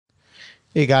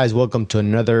Hey guys, welcome to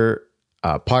another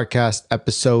podcast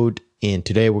episode. And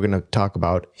today we're going to talk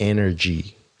about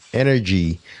energy.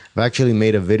 Energy. I've actually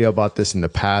made a video about this in the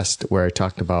past where I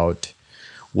talked about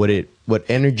what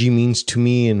energy means to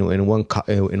me in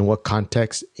what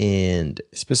context, and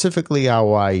specifically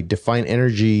how I define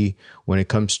energy when it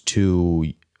comes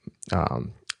to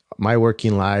my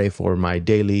working life or my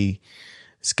daily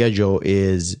schedule.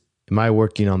 Is am I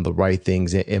working on the right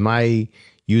things? Am I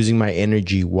using my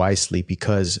energy wisely?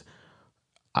 Because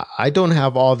I don't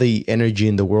have all the energy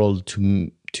in the world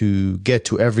to get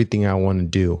to everything I want to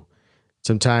do.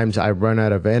 Sometimes I run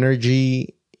out of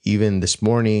energy. Even this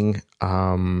morning,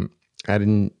 I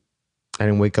didn't I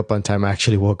didn't wake up on time. I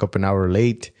actually woke up an hour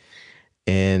late,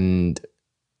 and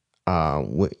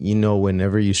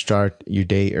whenever you start your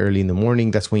day early in the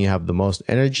morning, that's when you have the most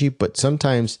energy. But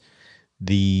sometimes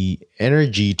the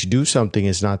energy to do something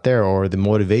is not there, or the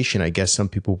motivation. I guess some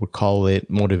people would call it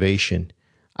motivation.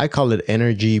 I call it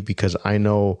energy because I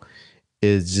know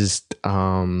it's just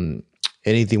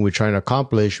anything we're trying to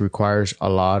accomplish requires a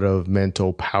lot of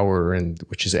mental power, and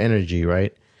which is energy,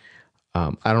 right?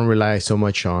 I don't rely so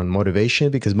much on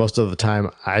motivation because most of the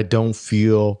time I don't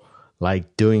feel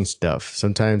like doing stuff.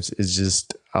 Sometimes it's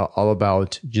just all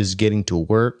about just getting to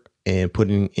work and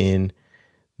putting in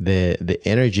the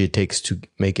energy it takes to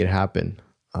make it happen.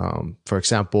 For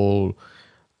example,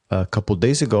 a couple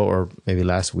days ago, or maybe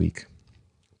last week,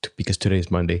 because today is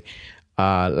Monday.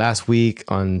 Last week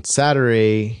on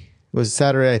Saturday, it was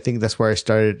Saturday. I think that's where I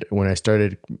started when I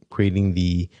started creating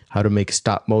the how to make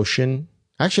stop motion.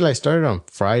 Actually, I started on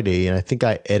Friday, and I think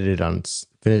I edited on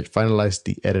finalized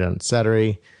the edit on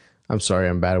Saturday. I'm sorry,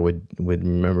 I'm bad with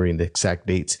remembering the exact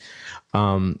dates.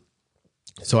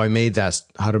 So I made that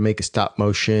how to make a stop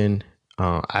motion.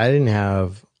 I didn't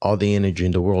have all the energy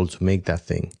in the world to make that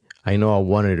thing. I know I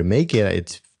wanted to make it.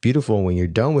 It's beautiful when you're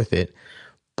done with it,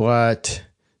 but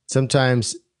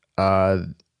sometimes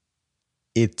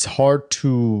it's hard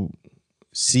to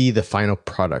see the final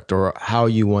product or how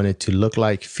you want it to look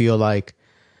like, feel like,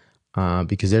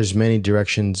 because there's many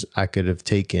directions I could have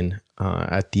taken.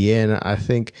 At the end, I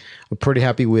think I'm pretty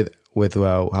happy with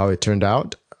how it turned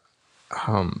out.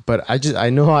 But I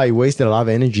know I wasted a lot of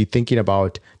energy thinking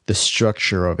about the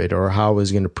structure of it or how I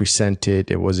was going to present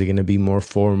it. Was it going to be more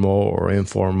formal or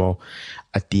informal?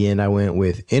 At the end, I went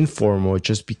with informal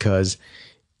just because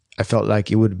I felt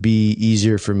like it would be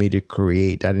easier for me to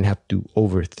create. I didn't have to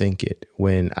overthink it.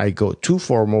 When I go too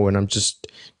formal, when I'm just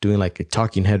doing like a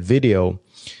talking head video,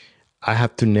 I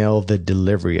have to nail the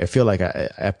delivery. I feel like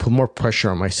I put more pressure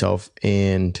on myself.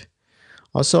 And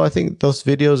also, I think those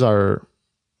videos are,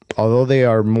 although they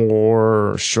are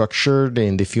more structured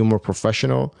and they feel more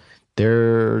professional,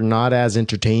 they're not as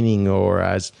entertaining or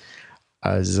as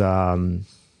I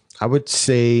would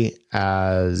say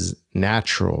as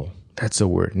natural. That's the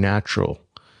word, natural.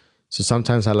 So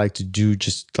sometimes I like to do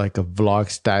just like a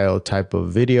vlog style type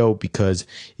of video because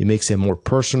it makes it more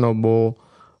personable,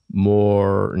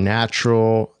 more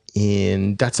natural,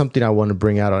 and that's something I want to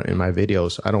bring out in my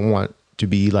videos. I don't want to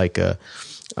be like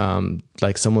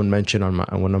someone mentioned on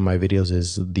one of my videos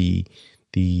is the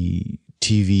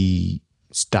TV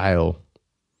style,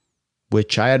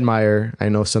 which I admire. I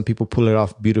know some people pull it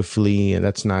off beautifully, and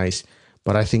that's nice.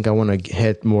 But I think I want to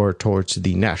head more towards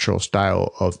the natural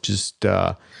style of just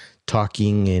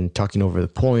talking over the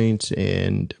points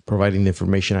and providing the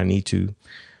information I need to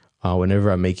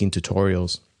whenever I'm making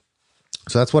tutorials.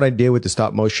 So that's what I did with the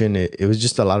stop motion. It was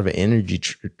just a lot of energy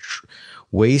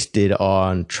wasted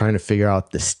on trying to figure out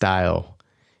the style.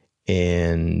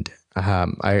 And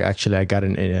I got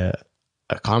a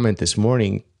comment this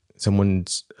morning. Someone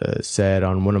said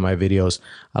on one of my videos,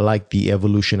 I like the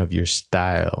evolution of your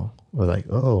style. We're like,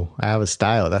 oh, I have a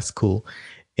style. That's cool.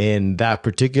 And that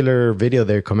particular video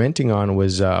they're commenting on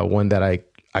was one that I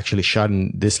actually shot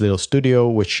in this little studio,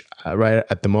 which right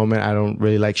at the moment I don't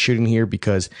really like shooting here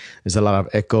because there's a lot of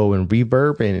echo and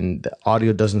reverb and the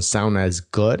audio doesn't sound as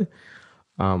good.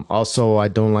 Also, I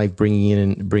don't like bringing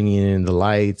in the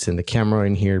lights and the camera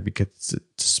in here because it's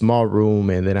a small room,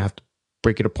 and then I have to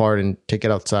break it apart and take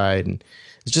it outside, and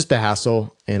it's just a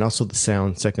hassle. And also the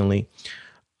sound. Secondly,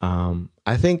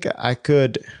 I think I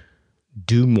could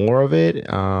do more of it,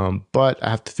 but I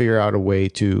have to figure out a way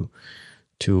to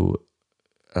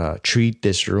treat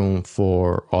this room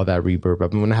for all that reverb.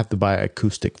 I'm gonna have to buy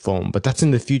acoustic foam, but that's in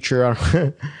the future.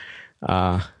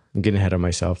 I'm getting ahead of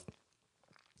myself.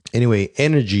 Anyway,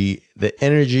 the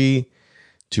energy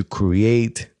to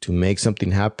create, to make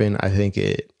something happen. I think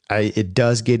it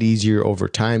does get easier over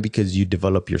time because you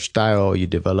develop your style, you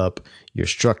develop your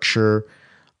structure,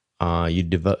 you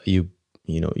develop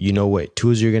you know what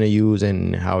tools you're going to use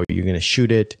and how you're going to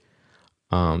shoot it.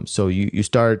 So you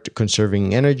start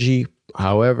conserving energy,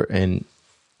 however, and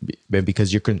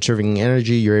because you're conserving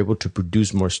energy, you're able to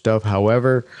produce more stuff.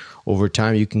 However, over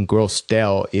time, you can grow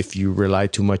stale if you rely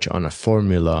too much on a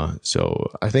formula.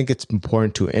 So I think it's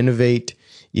important to innovate,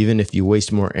 even if you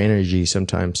waste more energy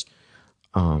sometimes.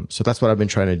 So that's what I've been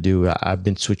trying to do. I've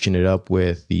been switching it up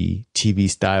with the TV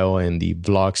style and the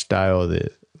vlog style,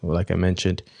 like I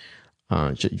mentioned,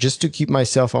 just to keep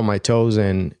myself on my toes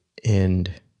and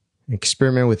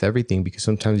experiment with everything, because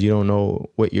sometimes you don't know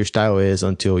what your style is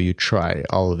until you try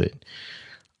all of it.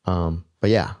 But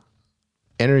yeah,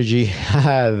 energy.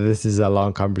 This is a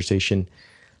long conversation,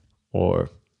 or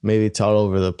maybe it's all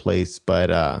over the place,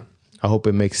 but I hope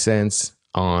it makes sense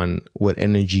on what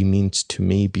energy means to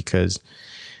me, because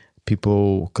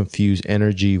people confuse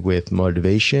energy with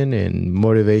motivation, and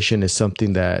motivation is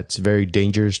something that's very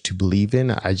dangerous to believe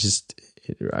in. I just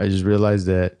realized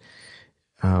that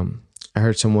I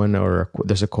heard someone, or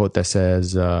there's a quote that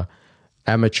says,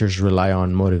 amateurs rely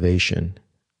on motivation.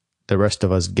 The rest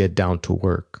of us get down to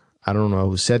work. I don't know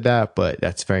who said that, but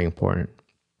that's very important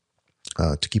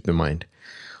to keep in mind.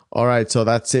 All right. So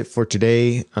that's it for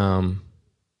today.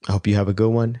 I hope you have a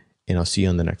good one, and I'll see you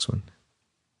on the next one.